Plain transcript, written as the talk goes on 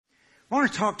I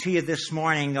want to talk to you this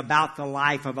morning about the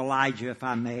life of Elijah, if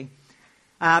I may.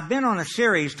 I've been on a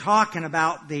series talking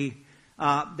about the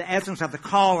essence of the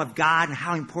call of God and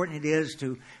how important it is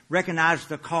to recognize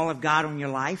the call of God on your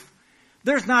life.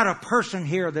 There's not a person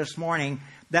here this morning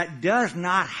that does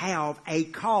not have a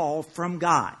call from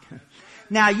God.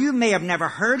 Now, you may have never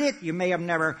heard it. You may have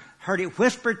never heard it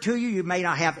whispered to you. You may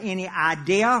not have any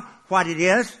idea what it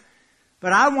is.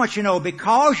 But I want you to know,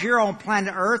 because you're on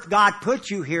planet Earth, God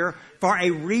put you here for a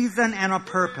reason and a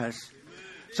purpose.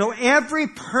 So every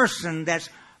person that's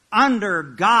under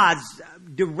God's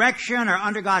direction or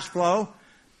under God's flow,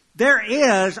 there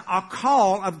is a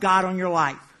call of God on your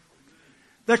life.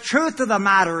 The truth of the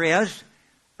matter is,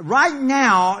 right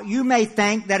now, you may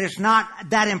think that it's not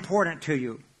that important to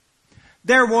you.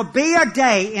 There will be a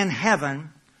day in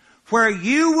heaven where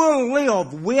you will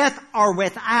live with or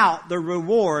without the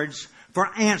rewards for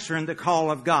answering the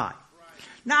call of God.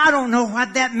 Now, I don't know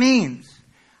what that means.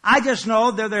 I just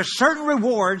know that there's certain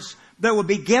rewards that will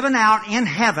be given out in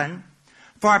heaven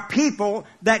for people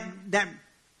that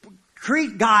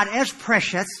treat God as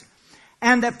precious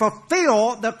and that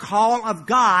fulfill the call of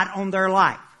God on their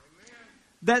life.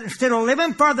 That instead of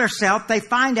living for themselves, they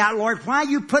find out, Lord, why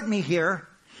you put me here?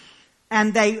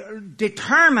 And they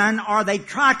determine or they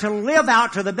try to live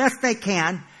out to the best they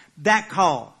can that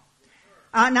call.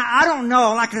 Now, I don't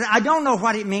know, I don't know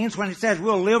what it means when it says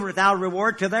we'll live without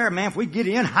reward to there. Man, if we get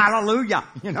in, hallelujah,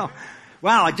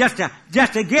 Well, just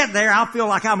to get there, I'll feel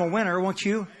like I'm a winner, won't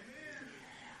you?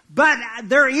 But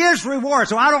there is reward.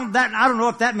 So I don't know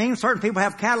if that means certain people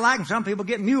have Cadillac and some people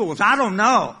get mules. I don't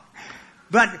know.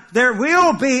 But there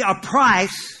will be a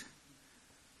price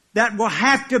that will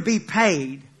have to be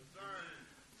paid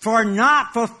for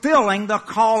not fulfilling the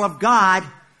call of God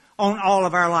on all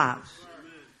of our lives.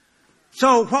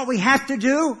 So what we have to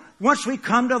do once we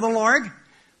come to the Lord,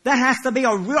 that has to be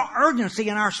a real urgency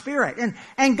in our spirit.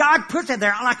 And God puts it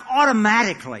there like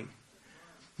automatically.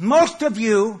 Most of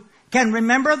you can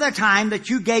remember the time that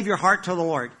you gave your heart to the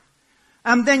Lord.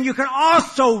 And then you can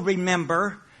also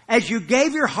remember, as you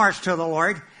gave your hearts to the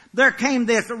Lord, there came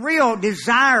this real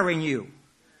desire in you.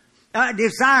 A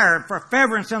desire for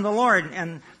fervence in the Lord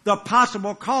and the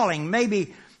possible calling.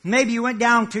 Maybe you went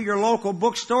down to your local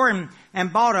bookstore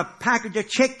and bought a package of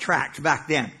Chick tracts back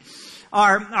then.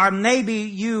 Or maybe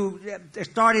you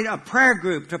started a prayer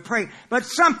group to pray. But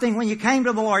something, when you came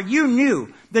to the Lord, you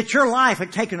knew that your life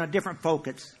had taken a different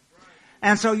focus.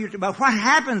 And so but what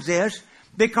happens is,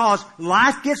 because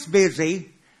life gets busy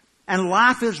and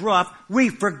life is rough, we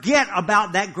forget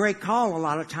about that great call a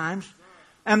lot of times.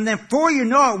 And then before you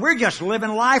know it, we're just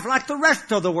living life like the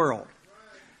rest of the world.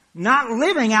 Not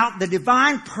living out the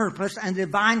divine purpose and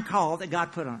divine call that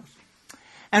God put on us.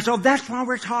 And so that's why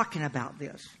we're talking about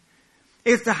this.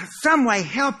 Is to some way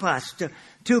help us to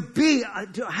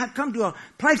come to a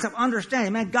place of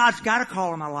understanding. Man, God's got a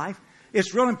call in my life.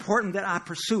 It's real important that I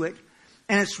pursue it.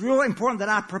 And it's real important that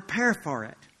I prepare for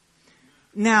it.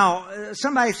 Now,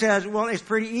 somebody says, well, it's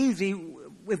pretty easy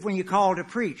when you call to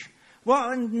preach.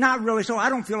 Well, not really so. I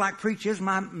don't feel like preach is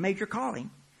my major calling.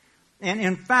 And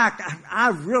in fact, I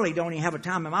really don't even have a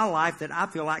time in my life that I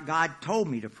feel like God told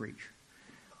me to preach.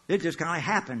 It just kind of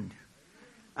happened.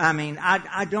 I mean,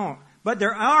 I don't. But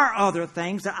there are other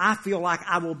things that I feel like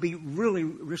I will be really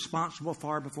responsible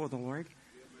for before the Lord.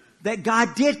 That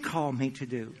God did call me to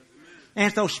do. And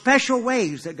it's those special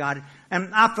ways that God...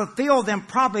 And I fulfill them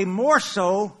probably more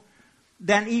so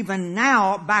than even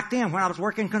now back then when I was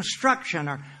working construction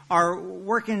or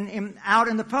working out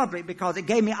in the public, because it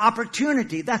gave me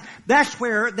opportunity. That's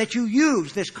where that you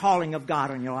use this calling of God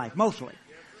on your life, mostly.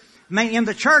 I mean, in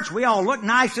the church, we all look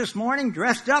nice this morning,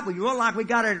 dressed up. We look like we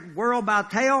got a world by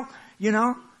tail,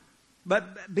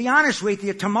 But be honest with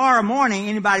you, tomorrow morning,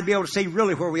 anybody be able to see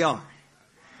really where we are.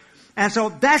 And so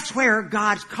that's where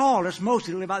God's called us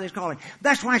mostly to live out this calling.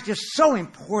 That's why it's just so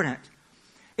important.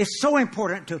 It's so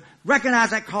important to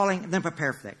recognize that calling and then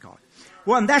prepare for that calling.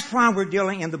 Well, and that's why we're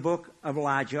dealing in the book of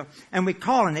Elijah. And we're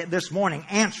calling it this morning,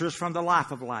 Answers from the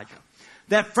Life of Elijah.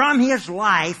 That from his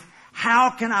life, how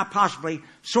can I possibly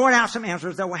sort out some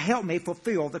answers that will help me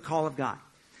fulfill the call of God?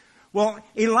 Well,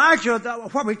 Elijah,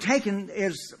 what we've taken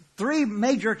is 3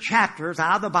 major chapters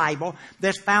out of the Bible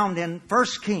that's found in 1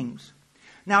 Kings.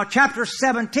 Now, chapter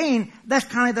 17, that's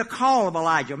kind of the call of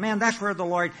Elijah. Man, that's where the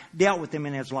Lord dealt with him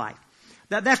in his life.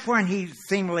 That's when he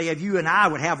seemingly, as you and I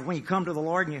would have when you come to the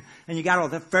Lord and you got all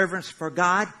the fervence for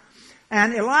God.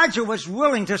 And Elijah was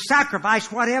willing to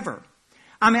sacrifice whatever.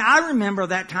 I mean, I remember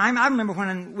that time. I remember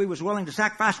when we was willing to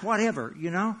sacrifice whatever,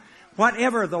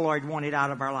 whatever the Lord wanted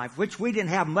out of our life, which we didn't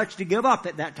have much to give up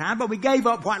at that time, but we gave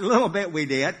up what little bit we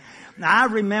did. Now, I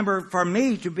remember for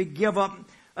me to give up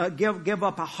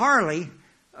a Harley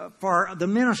for the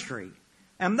ministry.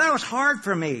 And that was hard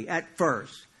for me at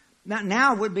first.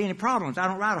 Now it wouldn't be any problems. I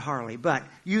don't ride a Harley, but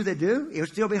you that do, it would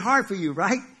still be hard for you,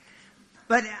 right?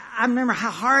 But I remember how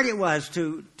hard it was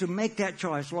to make that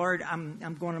choice. Lord,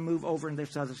 I'm going to move over in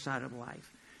this other side of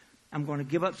life. I'm going to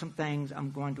give up some things.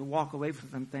 I'm going to walk away from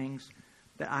some things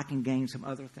that I can gain some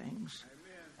other things.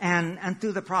 And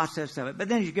through the process of it. But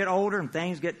then as you get older and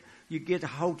you get a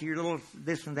hold to your little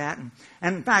this and that.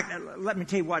 And in fact, let me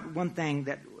tell you one thing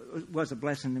that was a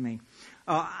blessing to me.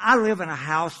 I live in a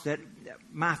house that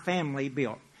my family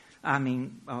built. I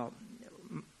mean,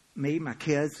 me, my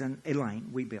kids, and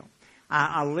Elaine, we built.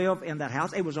 I live in that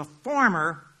house. It was a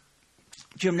former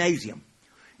gymnasium.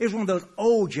 It was one of those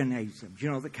old gymnasiums,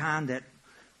 the kind that,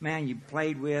 man, you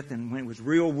played with, and when it was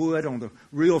real wood on the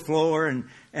real floor.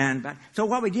 So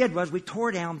what we did was we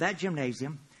tore down that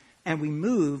gymnasium, and we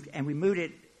moved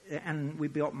it, and we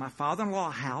built my father-in-law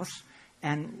a house,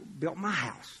 and built my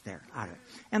house there out of it.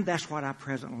 And that's what I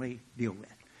presently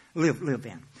live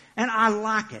in. And I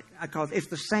like it because it's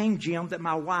the same gym that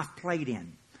my wife played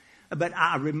in. But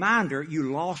a reminder,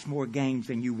 you lost more games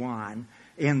than you won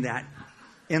in that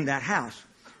house.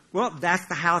 Well, that's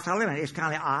the house I live in. It's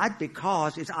kind of odd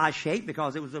because it's odd-shaped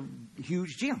because it was a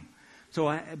huge gym. So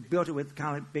I built it with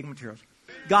kind of big materials.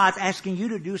 God's asking you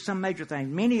to do some major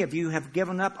things. Many of you have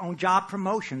given up on job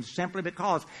promotions simply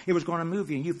because it was going to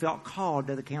move you and you felt called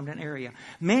to the Camden area.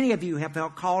 Many of you have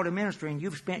felt called to ministry and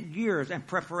you've spent years in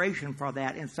preparation for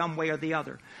that in some way or the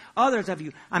other. Others of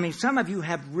you, some of you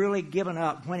have really given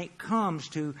up when it comes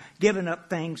to giving up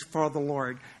things for the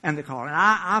Lord and the call. And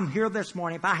I'm here this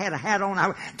morning. If I had a hat on, I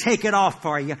would take it off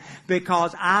for you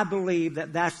because I believe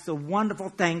that that's the wonderful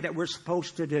thing that we're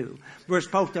supposed to do. We're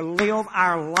supposed to live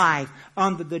our life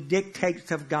under the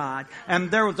dictates of God. And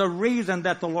there was a reason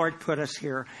that the Lord put us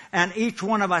here. And each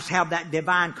one of us have that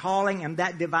divine calling and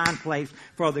that divine place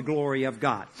for the glory of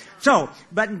God. So,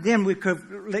 but then we could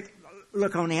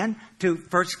look on in to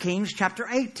 1 Kings chapter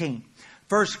 18.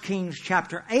 1 Kings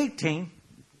chapter 18,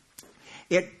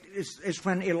 it's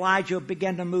when Elijah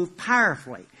began to move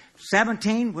powerfully.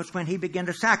 17 was when he began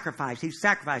to sacrifice. He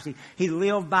sacrificed. He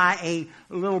lived by a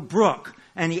little brook,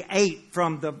 and he ate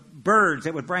from the birds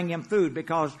that would bring him food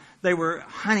because they were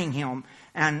hunting him,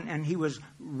 and he was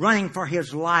running for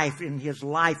his life in his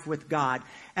life with God.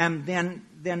 And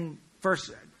then 1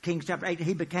 Kings chapter 8,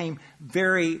 he became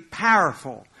very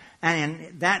powerful. And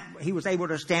in that, he was able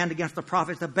to stand against the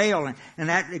prophets of Baal. And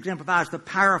that exemplifies the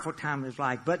powerful time of his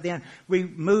life. But then we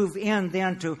move in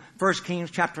then to 1 Kings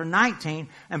chapter 19.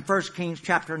 And 1 Kings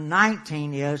chapter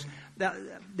 19 is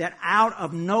that out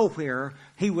of nowhere,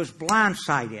 he was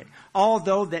blindsided.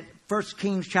 Although that 1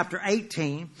 Kings chapter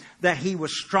 18, that he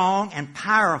was strong and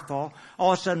powerful.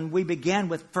 All of a sudden, we begin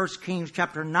with 1 Kings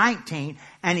chapter 19.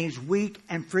 And he's weak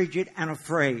and frigid and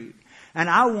afraid. And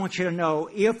I want you to know,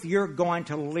 if you're going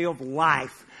to live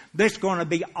life, there's going to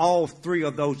be all three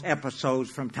of those episodes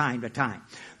from time to time.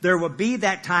 There will be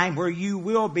that time where you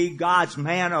will be God's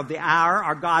man of the hour,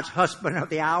 or God's husband of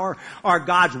the hour, or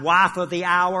God's wife of the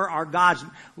hour, or God's...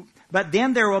 But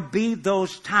then there will be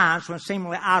those times when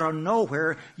seemingly out of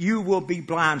nowhere, you will be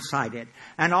blindsided.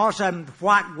 And all of a sudden,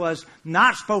 what was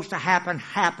not supposed to happen,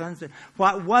 happens.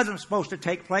 What wasn't supposed to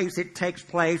take place, it takes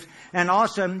place. And all of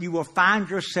a sudden, you will find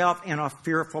yourself in a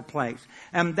fearful place.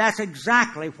 And that's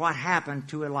exactly what happened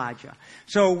to Elijah.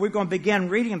 So we're going to begin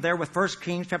reading there with 1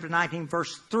 Kings chapter 19,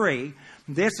 verse 3.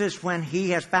 This is when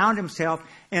he has found himself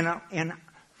in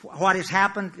what has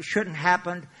happened, shouldn't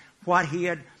happen, what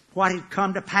had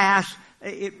come to pass.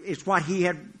 It's what he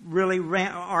had really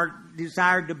or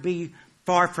desired to be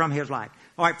far from his life.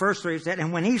 All right, verse 3 said,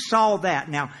 and when he saw that.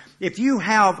 Now, if you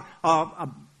have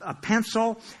a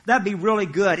pencil, that'd be really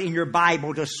good in your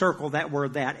Bible to circle that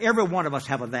word that. Every one of us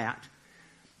have a that.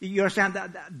 You understand?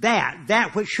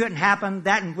 That which shouldn't happen,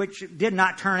 that which did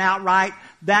not turn out right,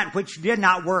 that which did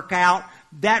not work out,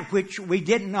 that which we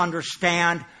didn't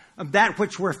understand, that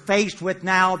which we're faced with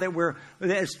now that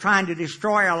is trying to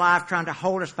destroy our life, trying to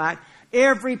hold us back.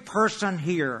 Every person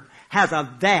here has a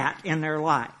that in their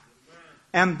life.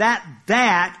 And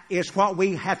that is what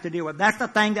we have to deal with. That's the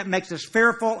thing that makes us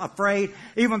fearful, afraid.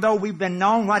 Even though we've been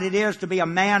known what it is to be a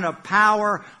man of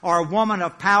power or a woman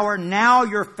of power, now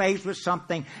you're faced with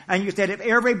something. And you said, if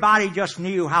everybody just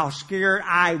knew how scared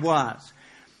I was.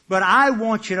 But I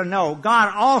want you to know,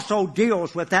 God also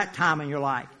deals with that time in your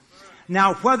life.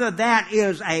 Now, whether that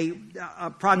is a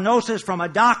prognosis from a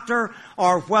doctor,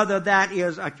 or whether that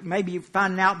is maybe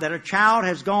finding out that a child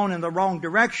has gone in the wrong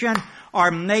direction,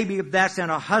 or maybe that's in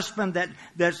a husband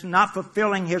that's not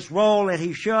fulfilling his role that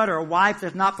he should, or a wife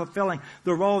that's not fulfilling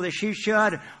the role that she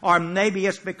should, or maybe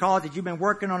it's because that you've been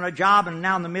working on a job and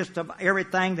now in the midst of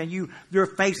everything, then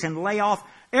you're facing layoff.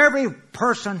 Every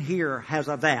person here has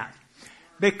of that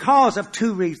because of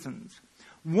two reasons.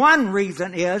 One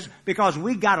reason is because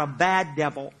we got a bad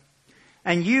devil.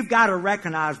 And you've got to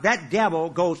recognize that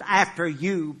devil goes after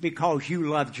you because you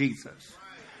love Jesus.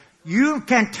 You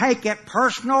can take it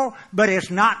personal, but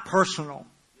it's not personal.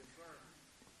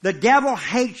 The devil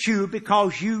hates you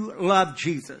because you love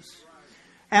Jesus.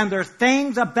 And there's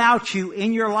things about you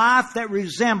in your life that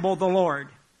resemble the Lord.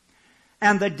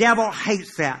 And the devil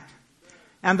hates that.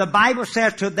 And the Bible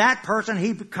says to that person,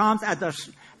 he becomes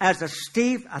as a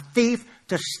thief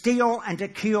to steal and to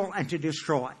kill and to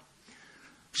destroy.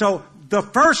 So the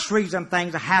first reason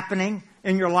things are happening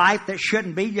in your life that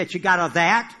shouldn't be, that you got of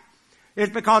that, is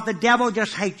because the devil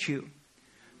just hates you.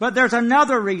 But there's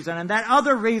another reason, and that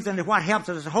other reason is what helps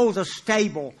us, holds us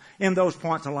stable in those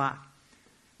points of life.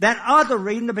 That other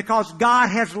reason is because God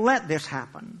has let this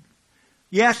happen.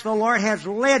 Yes, the Lord has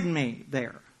led me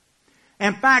there.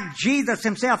 In fact, Jesus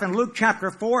himself in Luke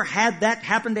chapter 4 had that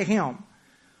happen to him.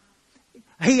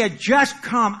 He had just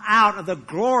come out of the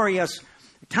glorious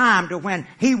time to when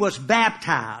he was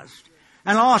baptized.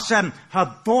 And all of a sudden,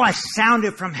 a voice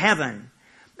sounded from heaven.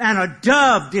 And a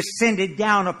dove descended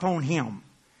down upon him.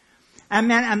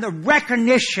 And the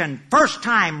recognition, first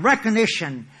time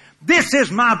recognition, this is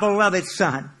my beloved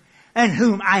Son, in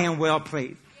whom I am well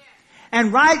pleased.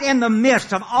 And right in the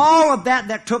midst of all of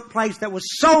that took place that was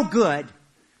so good,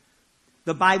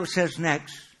 the Bible says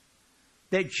next,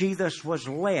 that Jesus was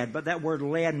led, but that word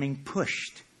led means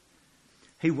pushed.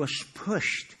 He was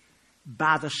pushed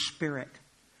by the Spirit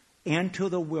into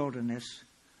the wilderness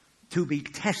to be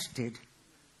tested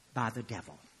by the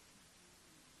devil.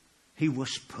 He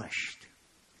was pushed.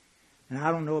 And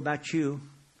I don't know about you,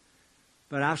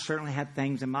 but I've certainly had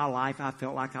things in my life I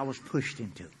felt like I was pushed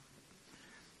into.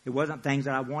 It wasn't things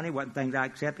that I wanted, it wasn't things I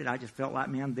accepted. I just felt like,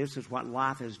 man, this is what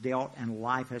life has dealt, and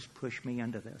life has pushed me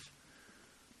into this.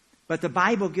 But the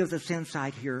Bible gives us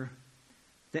insight here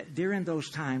that during those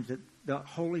times that the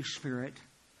Holy Spirit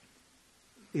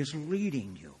is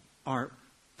leading you or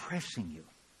pressing you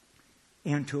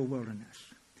into a wilderness.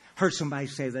 Heard somebody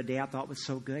say the other day, I thought was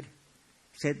so good,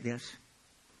 said this.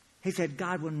 He said,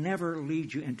 God will never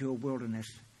lead you into a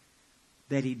wilderness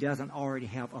that he doesn't already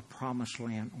have a promised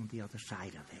land on the other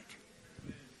side of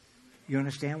it. You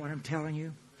understand what I'm telling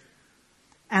you?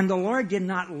 And the Lord did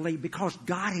not lead, because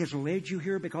God has led you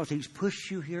here, because he's pushed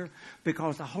you here,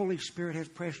 because the Holy Spirit has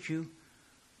pressed you,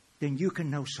 then you can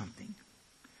know something.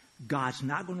 God's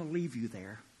not going to leave you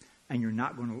there, and you're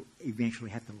not going to eventually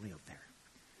have to live there.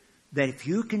 That if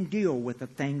you can deal with the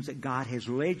things that God has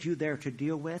led you there to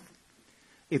deal with,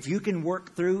 if you can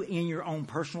work through in your own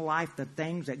personal life the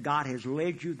things that God has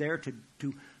led you there to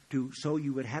so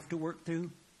you would have to work through,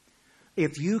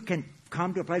 if you can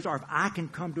come to a place, or if I can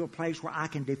come to a place where I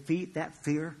can defeat that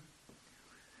fear.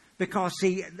 Because,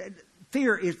 see,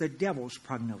 fear is the devil's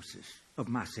prognosis of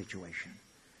my situation.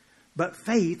 But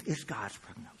faith is God's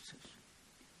prognosis.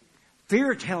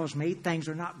 Fear tells me things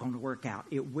are not going to work out.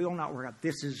 It will not work out.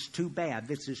 This is too bad.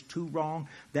 This is too wrong.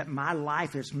 That my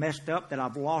life is messed up. That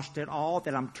I've lost it all.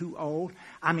 That I'm too old.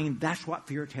 I mean, that's what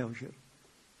fear tells you.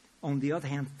 On the other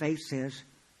hand, faith says,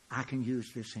 I can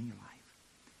use this in your life.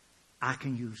 I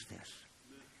can use this.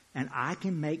 And I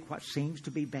can make what seems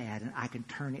to be bad, and I can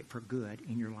turn it for good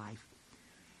in your life.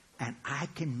 And I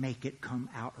can make it come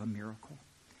out a miracle.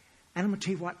 And I'm going to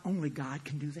tell you what, only God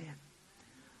can do that.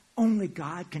 Only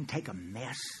God can take a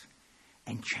mess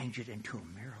and change it into a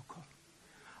miracle.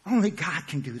 Only God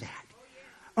can do that.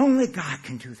 Only God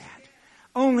can do that.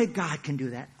 Only God can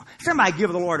do that. Somebody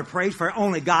give the Lord a praise for it.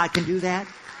 Only God can do that.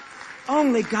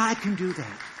 Only God can do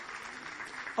that.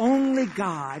 Only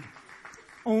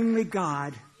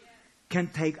God can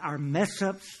take our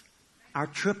mess-ups, our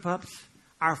trip-ups,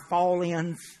 our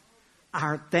fall-ins,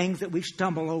 our things that we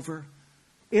stumble over.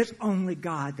 It's only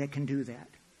God that can do that.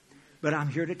 But I'm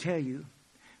here to tell you,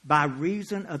 by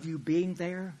reason of you being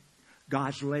there,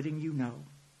 God's letting you know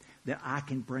that I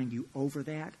can bring you over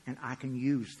that, and I can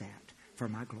use that for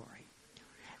my glory.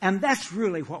 And that's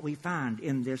really what we find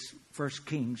in this 1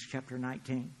 Kings chapter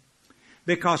 19.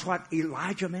 Because what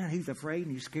Elijah, man, he's afraid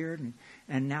and he's scared,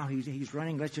 and now he's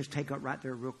running. Let's just take up right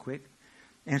there real quick.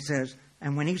 And it says,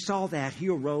 and when he saw that, he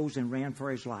arose and ran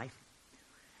for his life.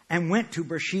 and went to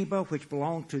Beersheba, which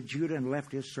belonged to Judah, and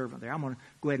left his servant there. I'm going to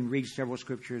go ahead and read several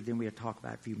scriptures, then we'll talk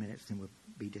about it a few minutes, then we'll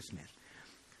be dismissed.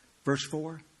 Verse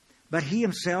 4, but he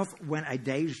himself went a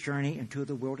day's journey into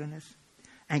the wilderness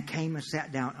and came and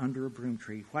sat down under a broom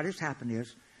tree. What has happened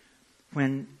is,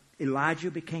 when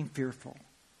Elijah became fearful,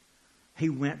 he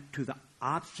went to the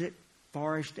opposite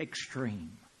forest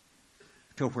extreme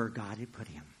to where God had put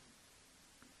him.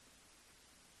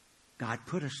 God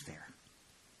put us there.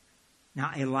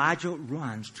 Now Elijah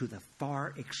runs to the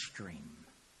far extreme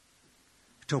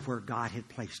to where God had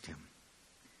placed him.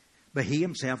 But he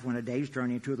himself went a day's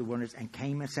journey into the wilderness and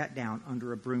came and sat down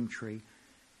under a broom tree.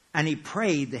 And he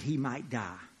prayed that he might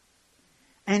die.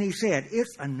 And he said,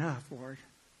 it's enough, Lord.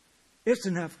 It's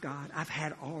enough, God. I've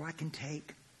had all I can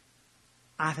take.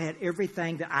 I've had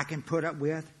everything that I can put up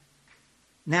with.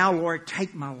 Now, Lord,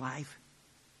 take my life,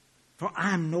 for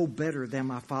I am no better than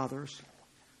my fathers.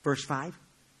 Verse 5.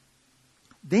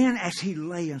 Then as he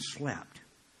lay and slept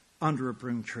under a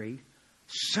broom tree,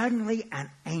 suddenly an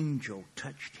angel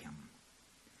touched him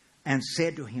and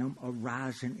said to him,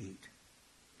 arise and eat.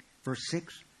 Verse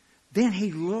 6. Then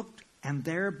he looked, and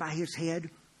there by his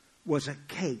head was a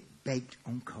cake baked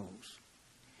on coals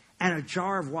and a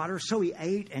jar of water. So he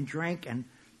ate and drank and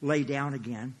lay down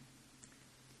again.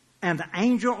 And the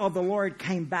angel of the Lord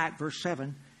came back, verse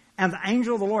 7, and the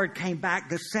angel of the Lord came back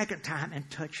the second time and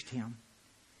touched him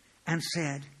and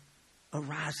said,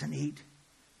 arise and eat,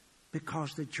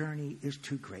 because the journey is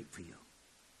too great for you.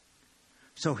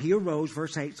 So he arose,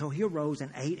 verse 8, so he arose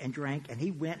and ate and drank, and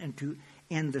he went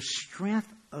in the strength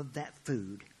of that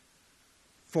food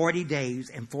 40 days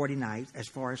and 40 nights as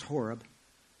far as Horeb,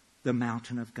 the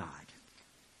mountain of God.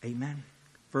 Amen.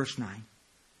 Verse 9.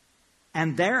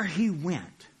 And there he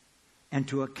went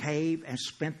into a cave and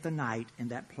spent the night in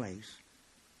that place.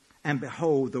 And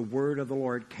behold, the word of the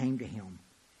Lord came to him.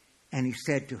 And he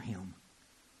said to him,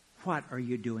 what are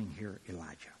you doing here,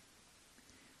 Elijah?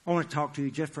 I want to talk to you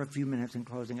just for a few minutes in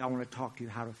closing. I want to talk to you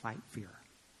how to fight fear.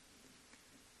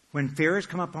 When fear has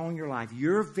come upon your life,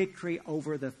 your victory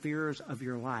over the fears of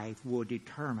your life will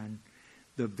determine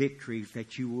the victories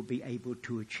that you will be able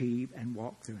to achieve and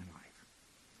walk through in life.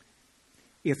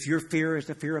 If your fear is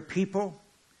the fear of people,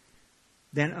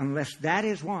 then unless that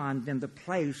is one, then the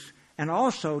place, and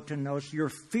also to notice your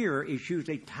fear is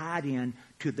usually tied in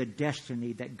to the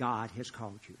destiny that God has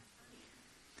called you.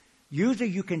 Usually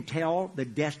you can tell the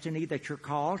destiny that you're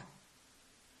called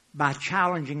by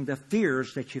challenging the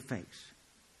fears that you face.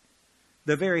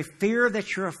 The very fear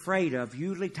that you're afraid of,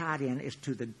 usually tied in, is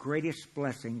to the greatest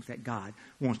blessings that God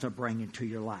wants to bring into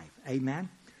your life. Amen?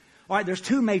 All right, there's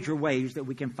two major ways that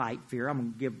we can fight fear. I'm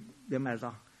going to give them as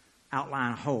an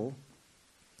outline whole.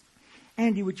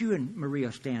 Andy, would you and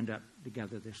Maria stand up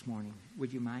together this morning?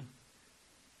 Would you mind?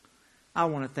 I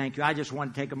want to thank you. I just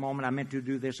want to take a moment. I meant to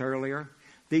do this earlier.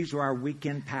 These are our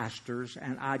weekend pastors,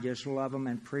 and I just love them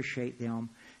and appreciate them.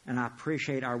 And I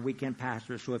appreciate our weekend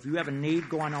pastors. So if you have a need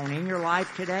going on in your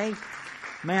life today,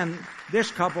 man, this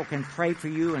couple can pray for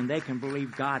you and they can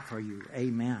believe God for you.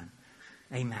 Amen.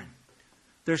 Amen.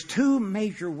 There's two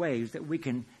major ways that we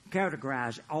can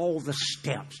categorize all the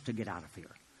steps to get out of fear.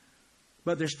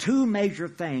 But there's two major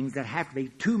things that have to be,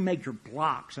 two major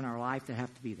blocks in our life that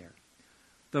have to be there.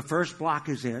 The first block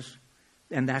is this,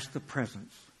 and that's the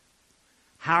presence.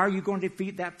 How are you going to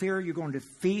defeat that fear? You're going to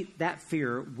defeat that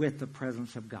fear with the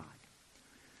presence of God.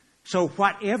 So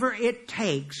whatever it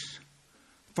takes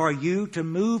for you to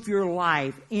move your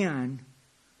life in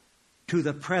to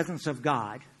the presence of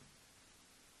God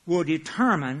will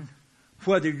determine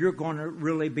whether you're going to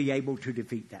really be able to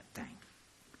defeat that thing.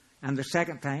 And the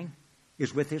second thing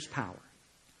is with His power.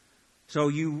 So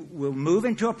you will move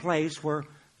into a place where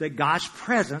that God's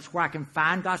presence, where I can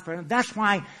find God's presence. That's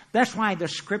why the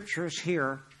scriptures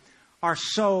here are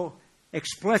so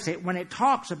explicit when it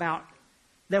talks about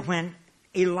that when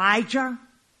Elijah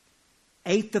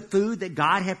ate the food that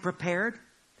God had prepared,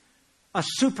 a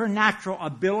supernatural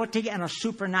ability and a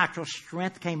supernatural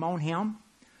strength came on him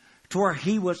to where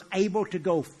he was able to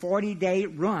go 40-day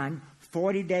run,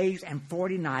 40 days and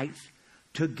 40 nights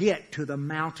to get to the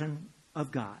mountain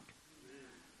of God.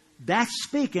 That's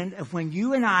speaking of when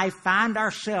you and I find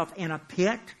ourselves in a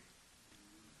pit,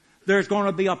 there's going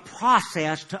to be a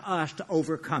process to us to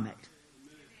overcome it.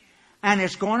 And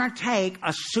it's going to take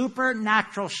a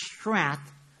supernatural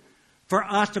strength for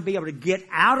us to be able to get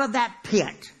out of that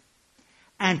pit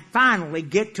and finally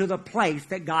get to the place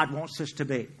that God wants us to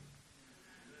be.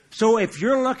 So if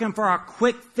you're looking for a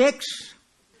quick fix,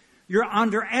 you're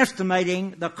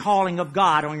underestimating the calling of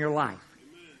God on your life.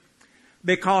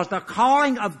 Because the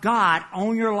calling of God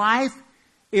on your life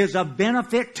is a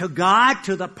benefit to God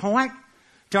to the point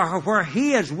to where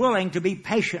He is willing to be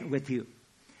patient with you.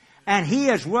 And He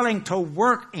is willing to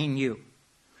work in you.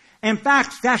 In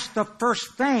fact, that's the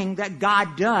first thing that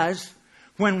God does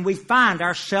when we find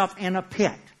ourselves in a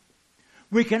pit.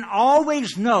 We can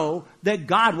always know that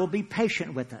God will be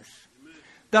patient with us.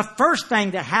 The first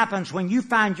thing that happens when you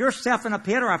find yourself in a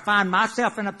pit, or I find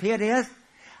myself in a pit, is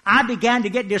I began to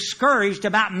get discouraged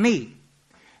about me.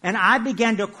 And I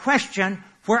began to question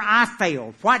where I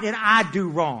failed. What did I do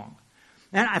wrong?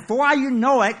 And before you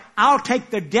know it, I'll take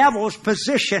the devil's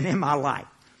position in my life.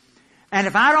 And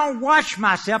if I don't watch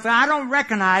myself, and I don't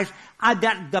recognize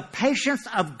that the patience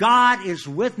of God is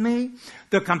with me,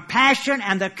 the compassion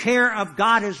and the care of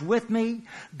God is with me,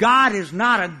 God is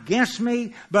not against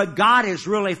me, but God is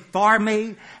really for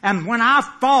me. And when I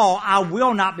fall, I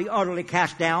will not be utterly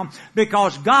cast down,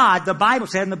 because God, the Bible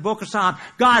said in the book of Psalms,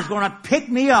 God's going to pick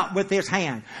me up with His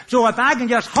hand. So if I can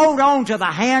just hold on to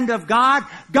the hand of God,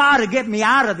 God will get me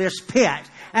out of this pit,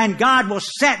 and God will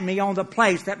set me on the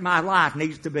place that my life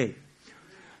needs to be.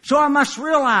 So I must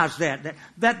realize that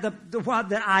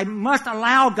I must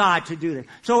allow God to do that.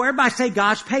 So everybody say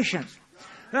God's patience.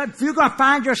 If you're going to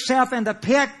find yourself in the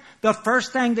pit, the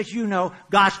first thing that you know,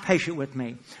 God's patient with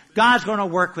me. God's going to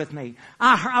work with me.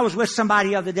 I was with somebody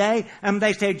the other day, and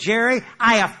they said, Jerry,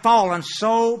 I have fallen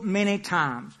so many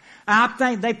times. I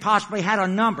think they possibly had a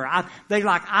number. I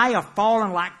have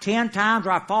fallen like 10 times,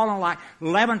 or I've fallen like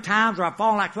 11 times, or I've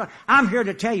fallen like 12. I'm here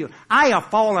to tell you, I have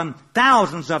fallen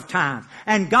thousands of times.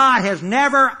 And God has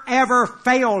never, ever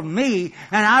failed me,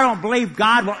 and I don't believe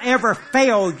God will ever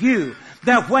fail you.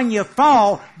 That when you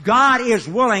fall, God is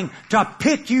willing to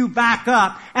pick you back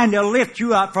up and to lift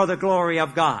you up for the glory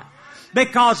of God.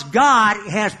 Because God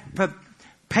has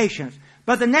patience.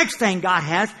 But the next thing God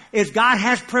has is God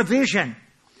has provision.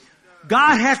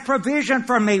 God has provision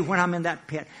for me when I'm in that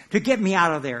pit to get me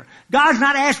out of there. God's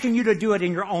not asking you to do it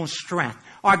in your own strength.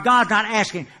 Or God's not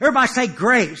asking. Everybody say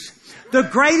grace. The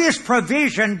greatest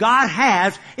provision God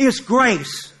has is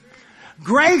grace.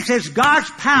 Grace is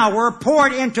God's power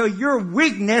poured into your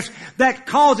weakness that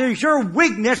causes your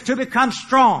weakness to become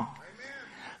strong.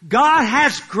 God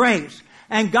has grace.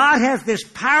 And God has this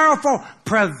powerful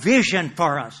provision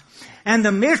for us. And in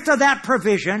the midst of that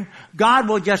provision, God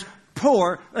will just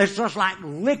pour. It's just like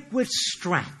liquid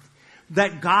strength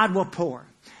that God will pour.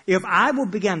 If I will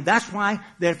begin, that's why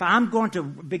that if I'm going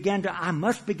to I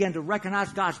must begin to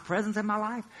recognize God's presence in my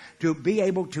life to be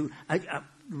able to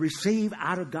receive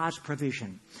out of God's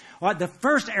provision. All right, the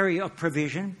first area of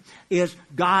provision is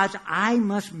I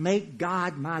must make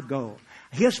God my goal.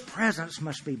 His presence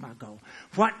must be my goal.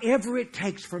 Whatever it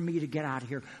takes for me to get out of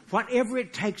here. Whatever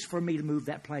it takes for me to move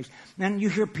that place. And you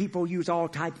hear people use all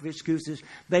types of excuses.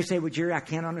 They say, well, Jerry, I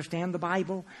can't understand the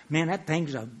Bible. Man, that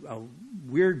thing's a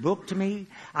weird book to me.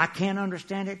 I can't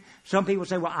understand it. Some people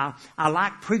say, well, I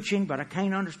like preaching, but I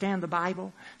can't understand the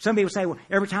Bible. Some people say, well,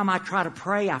 every time I try to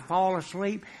pray, I fall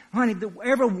asleep. Honey,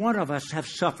 every one of us have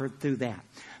suffered through that.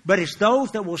 But it's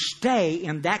those that will stay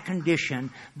in that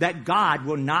condition that God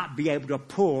will not be able to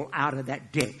pull out of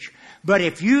that ditch. But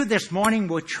if you this morning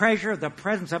will treasure the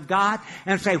presence of God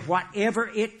and say, whatever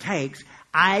it takes,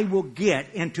 I will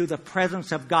get into the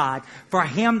presence of God for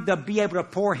Him to be able to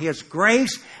pour His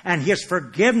grace and His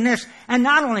forgiveness. And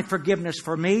not only forgiveness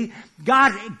for me,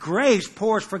 grace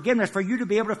pours forgiveness for you to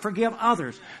be able to forgive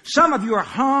others. Some of you are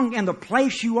hung in the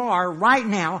place you are right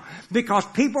now because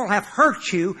people have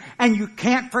hurt you and you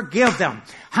can't forgive them.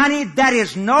 Honey, that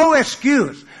is no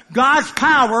excuse. God's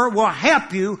power will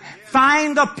help you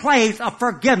find the place of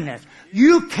forgiveness.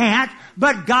 You can't,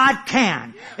 but God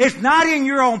can. It's not in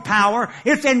your own power.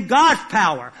 It's in God's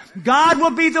power. God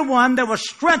will be the one that will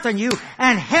strengthen you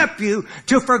and help you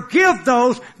to forgive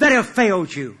those that have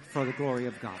failed you for the glory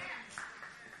of God.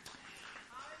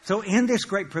 So in this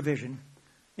great provision,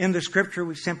 in the scripture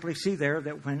we simply see there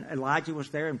that when Elijah was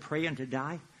there and praying to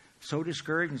die, so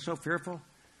discouraged and so fearful,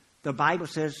 the Bible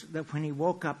says that when he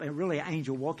woke up, and really an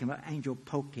angel woke him up, an angel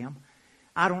poked him.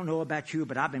 I don't know about you,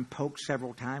 but I've been poked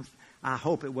several times. I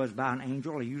hope it was by an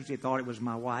angel. I usually thought it was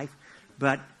my wife.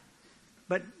 But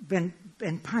been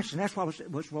punched, and that's why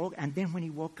it was woke. And then when he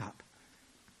woke up,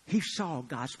 he saw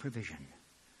God's provision.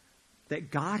 That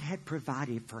God had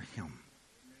provided for him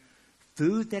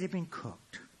food that had been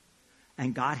cooked.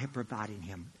 And God had provided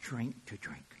him drink to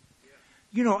drink.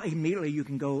 You know, immediately you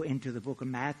can go into the book of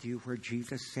Matthew where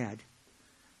Jesus said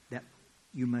that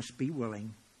you must be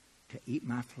willing to eat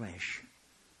my flesh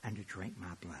and to drink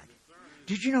my blood.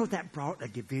 Did you know that brought a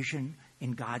division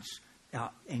in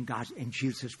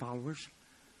Jesus' followers?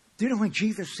 Do you know when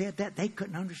Jesus said that, they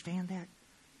couldn't understand that?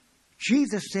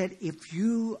 Jesus said, if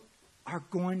you are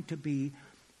going to be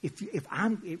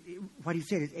what he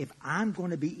said is, if I'm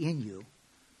going to be in you,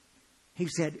 he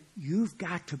said, you've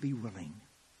got to be willing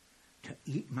to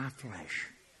eat my flesh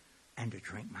and to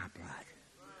drink my blood.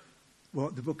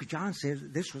 Well, the book of John says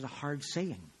this was a hard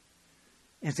saying.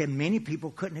 And said many people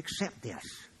couldn't accept this.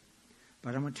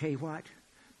 But I'm going to tell you what,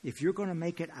 if you're going to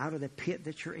make it out of the pit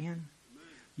that you're in,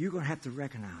 you're going to have to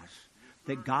recognize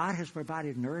that God has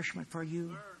provided nourishment for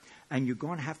you, and you're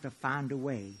going to have to find a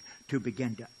way to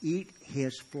begin to eat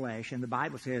His flesh. And the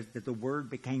Bible says that the Word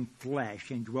became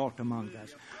flesh and dwelt among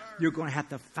us. You're going to have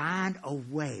to find a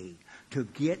way to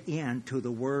get into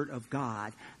the Word of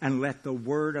God and let the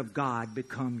Word of God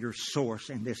become your source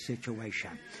in this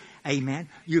situation. Amen.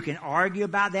 You can argue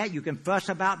about that. You can fuss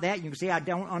about that. You can say, I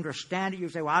don't understand it. You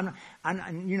say, well,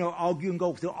 you can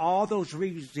go through all those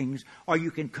reasons, or you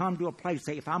can come to a place,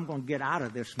 say, if I'm going to get out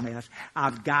of this mess,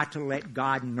 I've got to let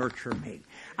God nurture me.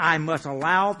 I must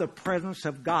allow the presence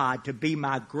of God to be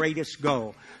my greatest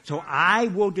goal. So I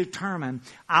will determine,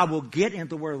 I will get into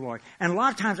the Word of the Lord. And a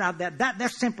lot of times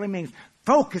that simply means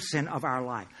focusing of our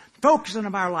life. Focusing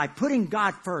of our life, putting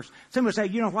God first. Some will say,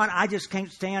 you know what, I just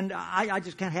can't stand, I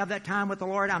just can't have that time with the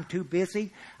Lord. I'm too busy.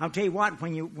 I'll tell you what,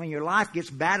 when your life gets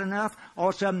bad enough, all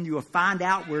of a sudden you will find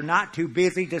out we're not too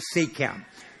busy to seek Him.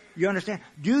 You understand?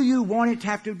 Do you want it to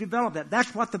have to develop that?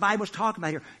 That's what the Bible's talking about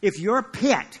here. If your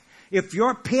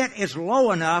pit is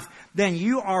low enough, then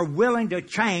you are willing to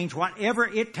change whatever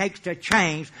it takes to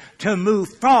change to move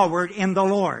forward in the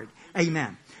Lord.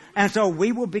 Amen. And so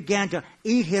we will begin to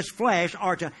eat His flesh,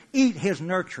 or to eat His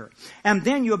nurture. And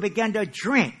then you'll begin to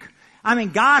drink. I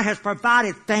mean, God has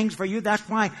provided things for you. That's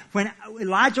why when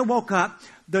Elijah woke up,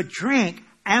 the drink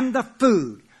and the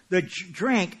food, the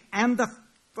drink and the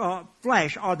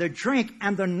flesh, or the drink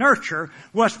and the nurture,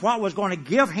 was what was going to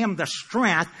give him the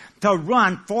strength to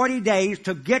run 40 days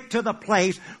to get to the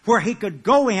place where he could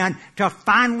go in to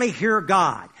finally hear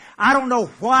God. I don't know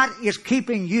what is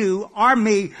keeping you or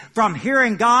me from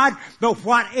hearing God, but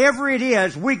whatever it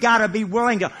is, we got to be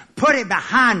willing to put it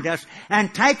behind us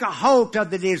and take a hold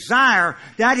of the desire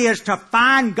that is to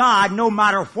find God no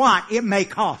matter what it may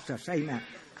cost us. Amen.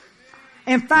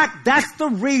 In fact, that's the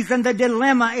reason the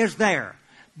dilemma is there.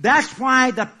 That's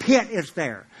why the pit is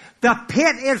there. The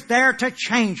pit is there to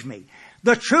change me.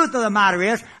 The truth of the matter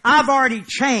is, I've already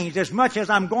changed as much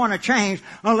as I'm going to change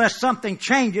unless something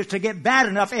changes to get bad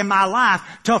enough in my life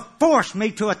to force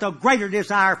me to a greater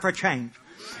desire for change.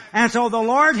 And so the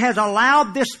Lord has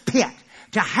allowed this pit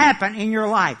to happen in your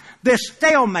life. This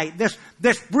stalemate, this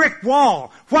brick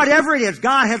wall, whatever it is,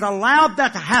 God has allowed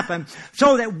that to happen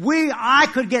so that I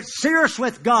could get serious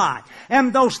with God.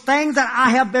 And those things that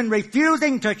I have been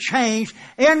refusing to change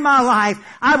in my life,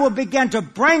 I will begin to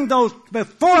bring those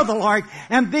before the Lord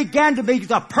and begin to be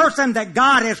the person that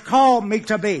God has called me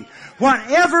to be.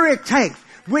 Whatever it takes,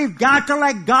 we've got to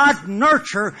let God's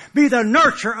nurture be the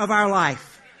nurture of our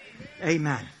life.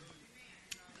 Amen.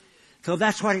 So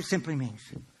that's what it simply means.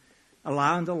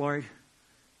 Allowing the Lord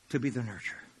to be the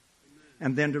nurture.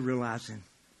 And then to realizing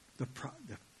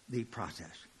the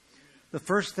process. The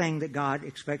first thing that God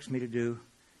expects me to do,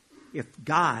 if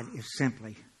God is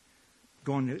simply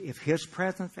if His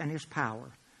presence and His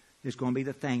power is going to be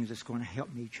the things that's going to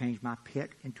help me change my pit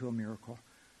into a miracle,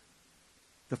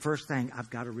 the first thing,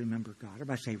 I've got to remember God.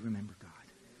 Everybody say, remember God.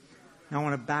 Now I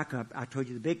want to back up. I told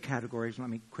you the big categories. Let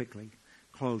me quickly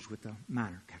close with the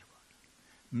minor category.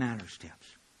 Minor steps.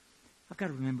 I've got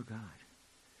to remember God.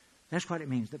 That's what it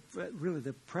means. Really,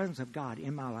 the presence of God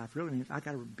in my life really means I've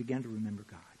got to begin to remember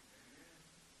God.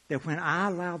 That when I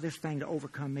allow this thing to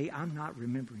overcome me, I'm not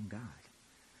remembering God.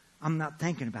 I'm not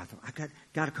thinking about them. I've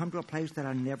got to come to a place that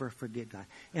I never forget God.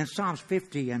 In Psalms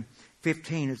 50 and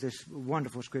 15 is this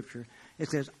wonderful scripture. It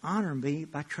says, honor me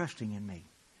by trusting in me.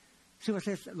 See what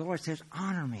it says? The Lord says,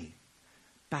 honor me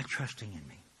by trusting in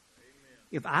me.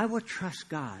 If I will trust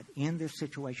God in this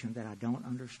situation that I don't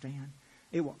understand,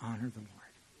 it will honor the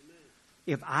Lord. Amen.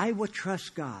 If I will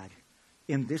trust God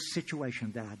in this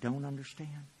situation that I don't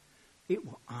understand, it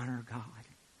will honor God.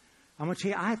 I'm going to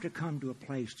tell you, I have to come to a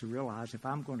place to realize if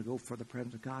I'm going to go for the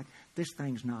presence of God, this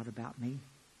thing's not about me.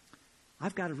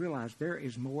 I've got to realize there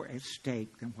is more at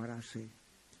stake than what I see.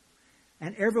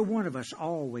 And every one of us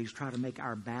always try to make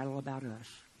our battle about us.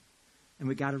 And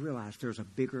we've got to realize there's a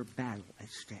bigger battle at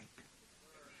stake.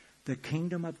 The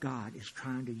kingdom of God is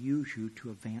trying to use you to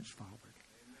advance forward.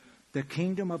 The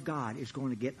kingdom of God is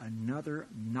going to get another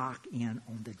knock in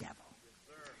on the devil.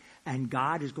 And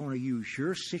God is going to use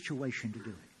your situation to do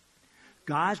it.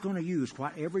 God's going to use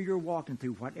whatever you're walking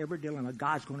through, whatever dilemma,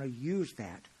 God's going to use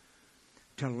that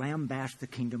to lambast the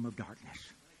kingdom of darkness.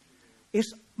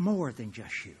 It's more than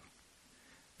just you.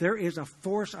 There is a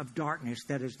force of darkness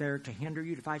that is there to hinder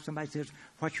you to fight. Somebody says,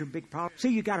 what's your big problem? See,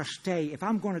 you got to stay. If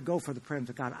I'm going to go for the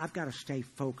presence of God, I've got to stay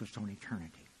focused on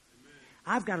eternity. Amen.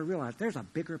 I've got to realize there's a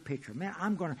bigger picture. Man,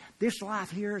 this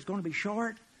life here is going to be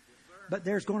short, but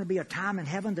there's going to be a time in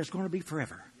heaven that's going to be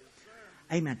forever.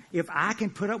 Amen. If I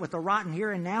can put up with the rotten here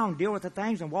and now and deal with the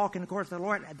things and walk in the course of the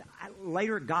Lord,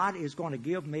 later God is going to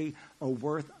give me a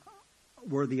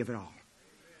worthy of it all.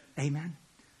 Amen.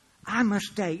 I must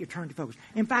stay eternity focused.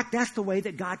 In fact, that's the way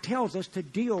that God tells us to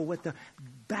deal with the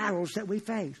battles that we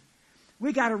face.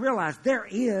 We got to realize there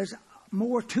is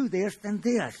more to this than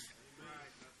this.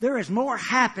 There is more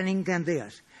happening than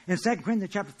this. In 2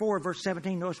 Corinthians chapter 4, verse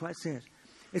 17, notice what it says.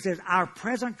 It says, our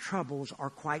present troubles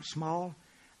are quite small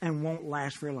and won't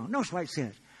last very long. Notice what it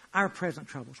says. Our present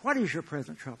troubles. What is your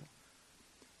present trouble?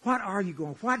 What are you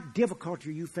going? What difficulty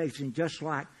are you facing just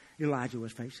like Elijah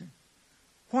was facing?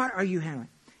 What are you handling?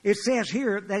 It says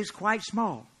here that it's quite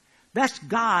small. That's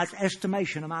God's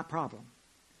estimation of my problem.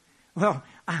 Well,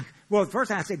 the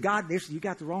first time I said, God, you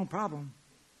got the wrong problem.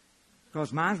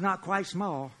 Because mine's not quite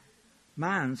small.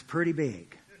 Mine's pretty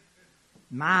big.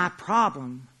 My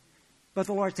problem. But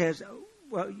the Lord says,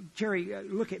 well, Jerry,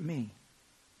 look at me.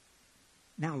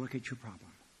 Now look at your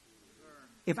problem.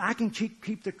 If I can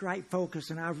keep the right focus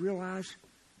and I realize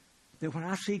that when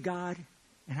I see God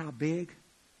and how big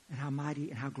and how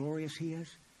mighty and how glorious He is,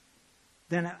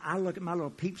 then I look at my little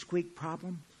peep squeak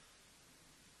problem,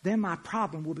 then my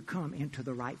problem will become into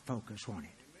the right focus on it.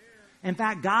 In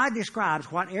fact, God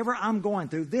describes whatever I'm going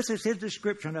through. This is His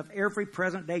description of every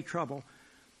present day trouble.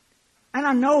 And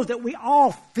I know that we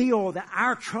all feel that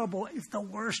our trouble is the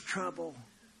worst trouble.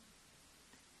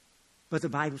 But the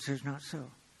Bible says not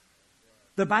so.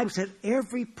 The Bible says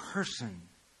every person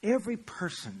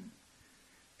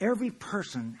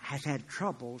has had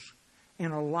troubles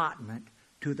in allotment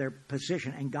to their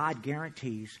position. And God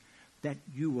guarantees that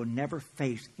you will never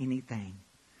face anything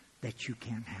that you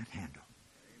can't handle.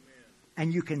 Amen.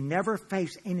 And you can never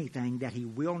face anything that He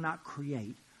will not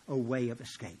create a way of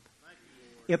escape.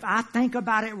 If I think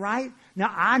about it right,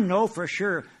 now I know for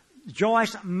sure,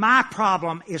 Joyce, my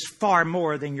problem is far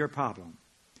more than your problem.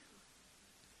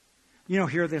 You know,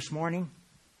 here this morning,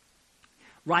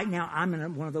 right now I'm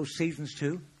in one of those seasons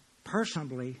too.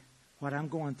 Personally, what I'm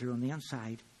going through on the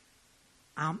inside,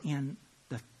 I'm in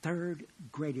the third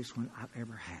greatest one I've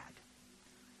ever had.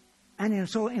 And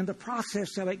so in the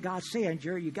process of it, God's saying,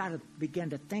 Jerry, you got to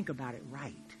begin to think about it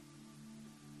right.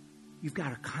 You've got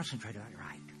to concentrate on it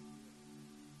right.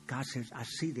 God says, I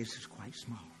see this as quite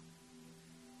small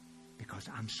because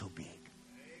I'm so big.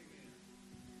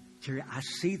 Jerry, I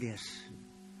see this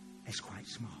as quite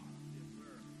small.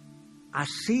 I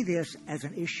see this as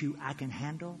an issue I can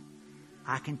handle.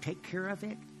 I can take care of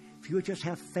it. If you'll just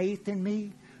have faith in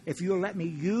me, if you'll let me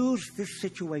use this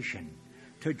situation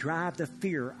to drive the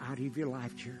fear out of your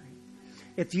life, Jerry.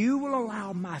 If you will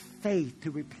allow my faith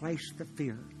to replace the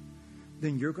fear,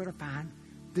 then you're going to find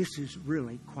this is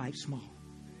really quite small.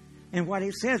 And what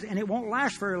it says, and it won't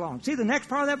last very long. See the next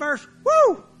part of that verse?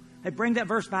 Woo! They bring that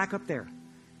verse back up there.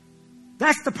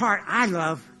 That's the part I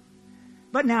love.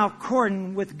 But now,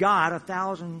 according with God,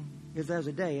 1,000 is as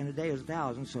a day, and a day is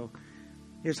 1,000. So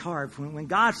it's hard. When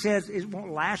God says it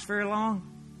won't last very long,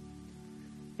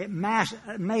 it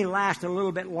may last a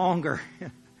little bit longer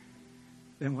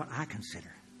than what I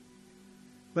consider.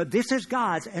 But this is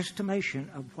God's estimation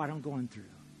of what I'm going through.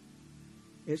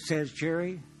 It says,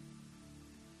 Jerry,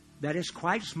 that is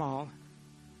quite small,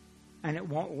 and it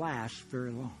won't last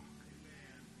very long.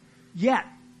 Yet,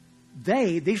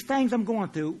 these things I'm going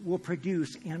through, will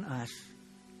produce in us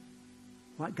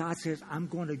what God says I'm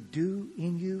going to do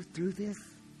in you through this.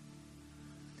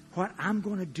 What I'm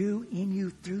going to do in you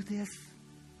through this,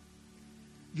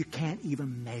 you can't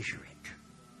even measure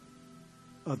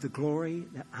it, of the glory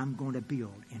that I'm going to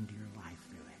build into your life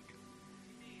through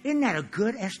it. Isn't that a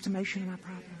good estimation of my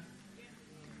problem?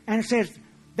 And it says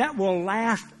that will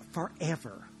last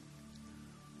forever.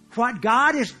 What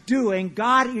God is doing,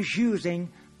 God is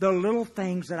using the little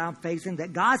things that I'm facing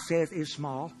that God says is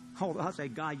small. Oh, I say,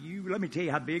 God, let me tell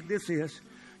you how big this is.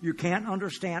 You can't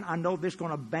understand. I know this is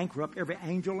going to bankrupt every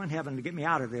angel in heaven to get me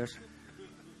out of this.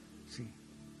 See.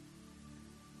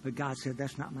 But God said,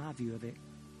 that's not my view of it.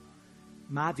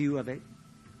 My view of it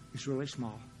is really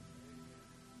small.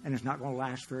 And it's not going to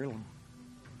last very long.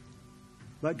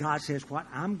 But God says, what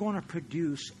I'm going to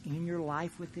produce in your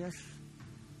life with this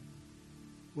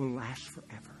will last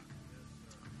forever.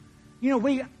 You know,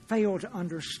 we fail to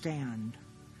understand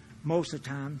most of the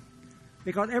time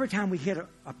because every time we hit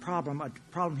a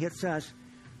problem hits us,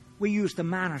 we use the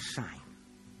minus sign.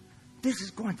 This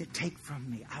is going to take from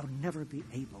me. I'll never be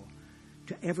able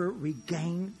to ever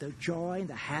regain the joy and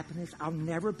the happiness. I'll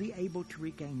never be able to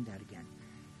regain that again.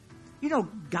 You know,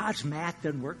 God's math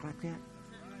doesn't work like that.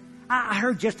 I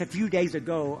heard just a few days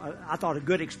ago, I thought a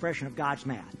good expression of God's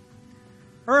math.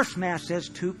 Earth's math says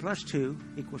 2 plus 2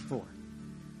 equals 4.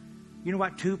 You know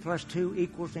what 2 plus 2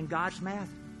 equals in God's math?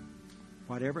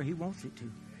 Whatever He wants it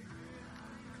to.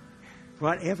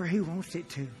 Whatever He wants it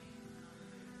to.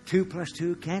 2 plus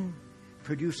 2 can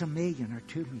produce 1 million or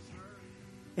 2 million.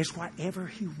 It's whatever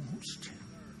He wants to.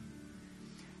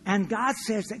 And God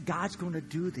says that God's going to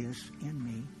do this in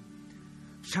me.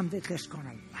 Something that's going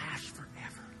to last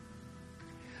forever.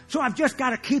 So I've just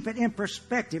got to keep it in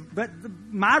perspective. But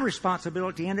my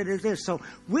responsibility in it is this. So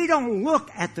we don't look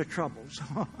at the troubles.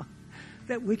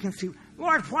 That we can see,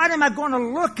 Lord, what am I going to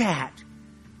look at?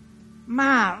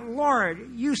 My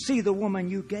Lord, you see the woman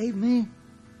you gave me.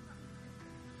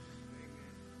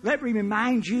 Let me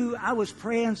remind you, I was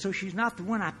praying, so she's not the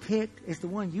one I picked. It's the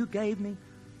one you gave me.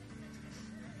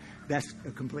 That's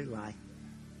a complete lie.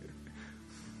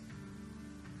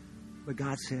 But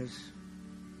God says,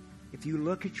 if you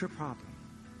look at your problem's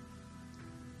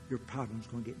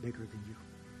going to get bigger than you.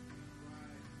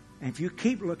 And if you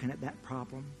keep looking at that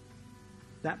problem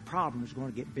is going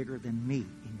to get bigger than me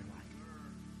in your life.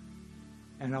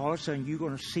 And all of a sudden, you're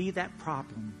going to see that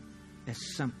problem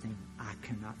as something I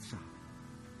cannot solve.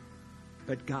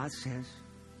 But God says,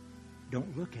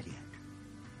 don't look at it.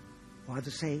 Why does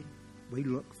it say we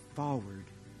look forward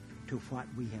to what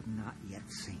we have not yet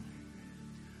seen?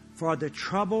 For the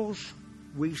troubles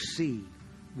we see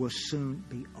will soon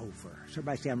be over. So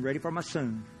everybody say, I'm ready for my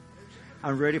soon.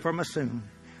 I'm ready for my soon.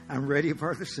 I'm ready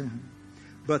for the soon.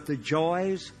 But the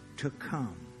joys to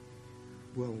come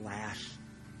will last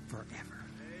forever.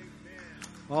 Amen.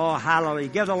 Oh, hallelujah.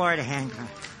 Give the Lord a hand clap.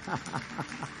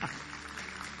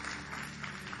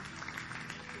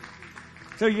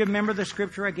 So you remember the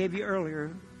scripture I gave you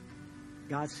earlier.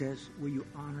 God says, will you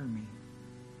honor me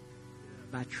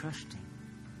by trusting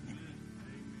in me?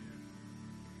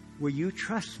 Will you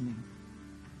trust me?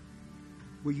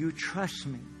 Will you trust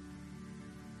me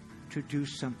to do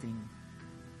something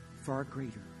far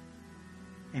greater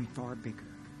and far bigger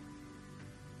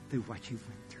than what you've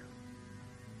went through?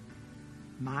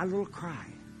 My little cry,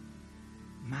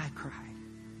 my cry,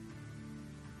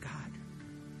 God,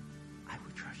 I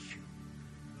will trust you.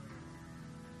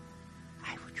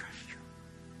 I will trust you.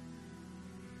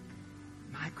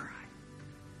 My cry,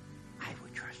 I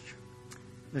will trust you.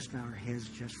 Let's bow our heads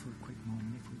just for a quick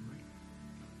moment, if we would.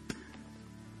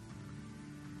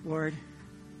 Lord,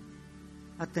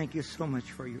 I thank you so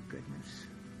much for your goodness.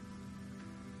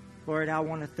 Lord, I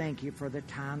want to thank you for the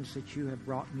times that you have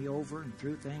brought me over and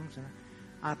through things. And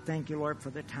I thank you, Lord, for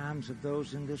the times of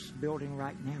those in this building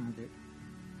right now that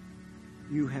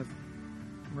you have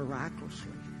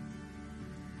miraculously.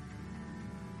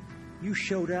 You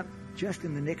showed up just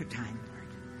in the nick of time, Lord.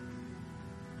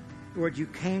 Lord, you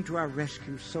came to our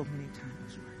rescue so many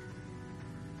times, Lord.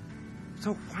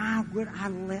 So why would I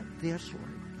let this,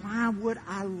 Lord? Why would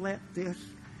I let this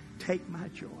take my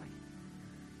joy?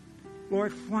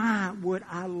 Lord, why would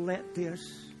I let this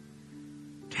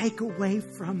take away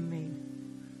from me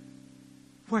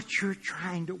what you're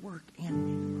trying to work in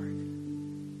me, Lord?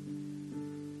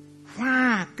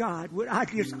 Why, God, would I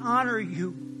dishonor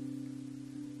you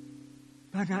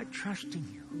by not trusting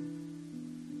you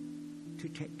to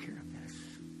take care of this?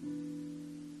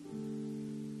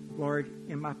 Lord,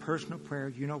 in my personal prayer,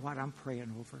 you know what I'm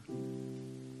praying over.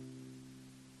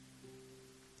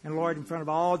 And Lord, in front of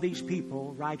all these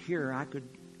people right here, I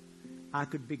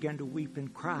could begin to weep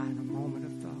and cry in a moment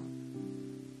of thought.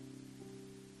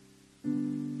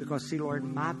 Because, see, Lord,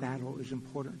 my battle is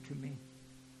important to me.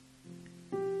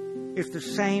 It's the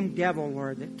same devil,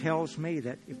 Lord, that tells me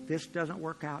that if this doesn't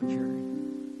work out, Jerry,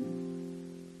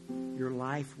 your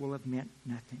life will have meant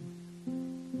nothing.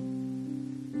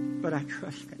 But I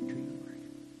trust that to you, Lord.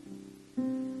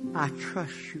 I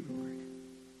trust you, Lord.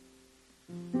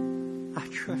 I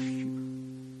trust you.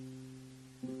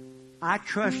 I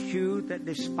trust you that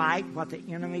despite what the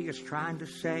enemy is trying to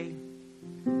say,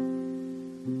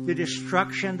 the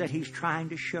destruction that he's trying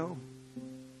to show,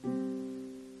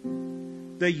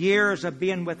 the years of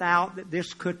being without that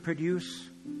this could produce,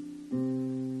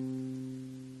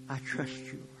 I trust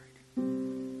you, Lord.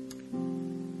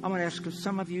 I'm going to ask if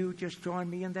some of you just join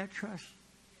me in that trust.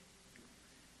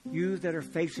 You that are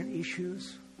facing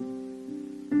issues,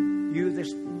 you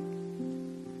that's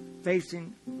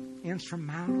facing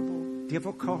insurmountable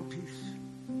difficulties,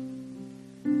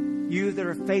 you that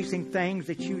are facing things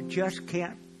that you just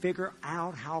can't figure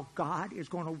out how God is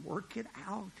going to work it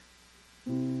out,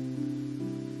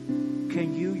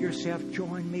 can you yourself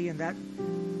join me in that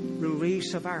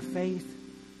release of our faith?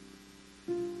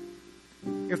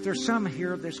 If there's some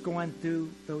here that's going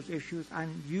through those issues,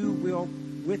 and you will,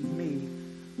 with me,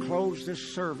 close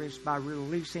this service by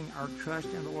releasing our trust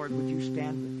in the Lord, would you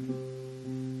stand with me?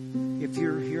 If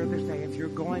you're here this day, if you're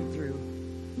going through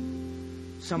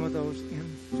some of those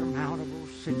insurmountable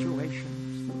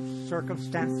situations, those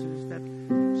circumstances that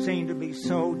seem to be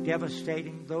so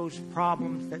devastating, those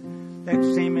problems that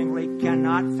seemingly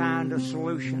cannot find a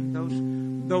solution,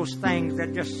 those things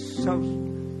that just so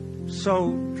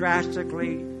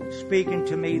drastically speaking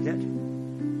to me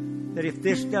that if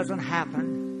this doesn't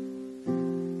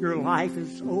happen, your life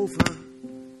is over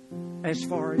as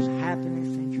far as happiness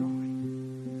and joy.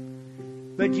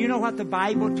 But you know what the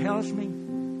Bible tells me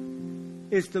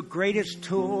is the greatest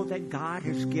tool that God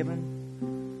has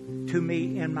given to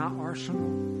me in my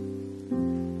arsenal?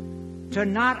 To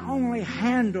not only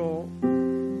handle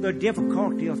the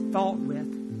difficulty of thought with,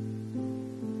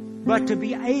 but to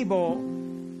be able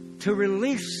to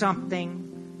release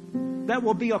something that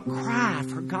will be a cry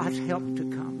for God's help to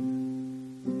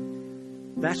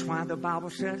come. That's why the Bible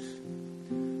says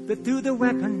that through the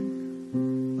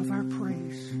weapon of our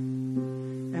praise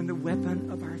and the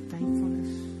weapon of our thankfulness,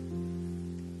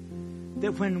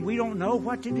 that when we don't know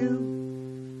what to do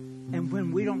and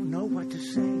when we don't know what to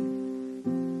say,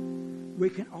 we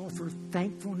can offer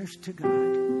thankfulness to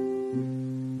God.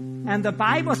 And the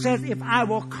Bible says if I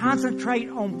will concentrate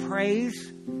on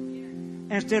praise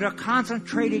instead of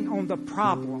concentrating on the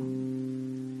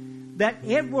problem, that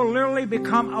it will literally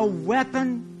become a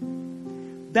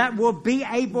weapon that will be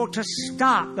able to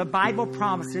stop. The Bible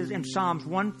promises in Psalms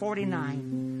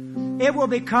 149, it will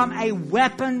become a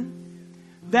weapon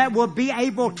that will be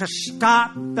able to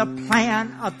stop the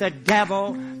plan of the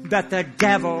devil that the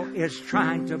devil is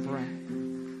trying to bring.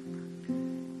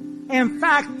 In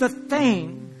fact, the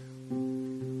thing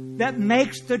that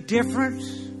makes the difference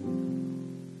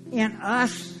in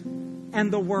us and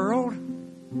the world,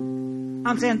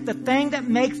 I'm saying the thing that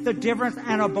makes the difference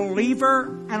in a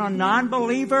believer and a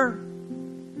non-believer,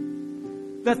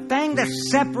 the thing that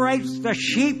separates the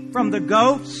sheep from the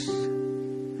goats,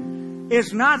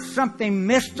 is not something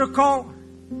mystical.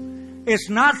 It's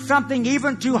not something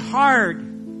even too hard.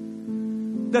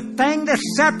 The thing that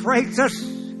separates us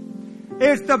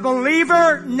is the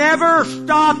believer never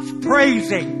stops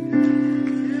praising.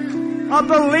 A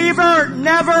believer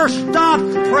never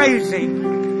stops praising.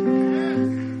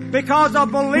 Because a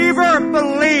believer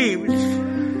believes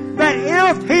that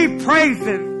if he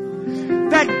praises,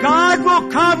 that God will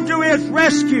come to his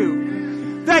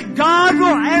rescue, that God will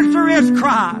answer his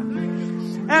cry,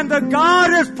 and that God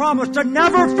has promised to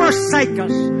never forsake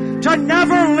us, to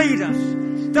never lead us,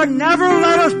 to never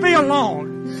let us be alone,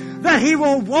 that he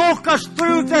will walk us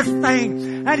through this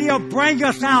thing and he'll bring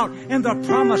us out in the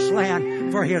promised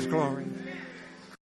land for his glory.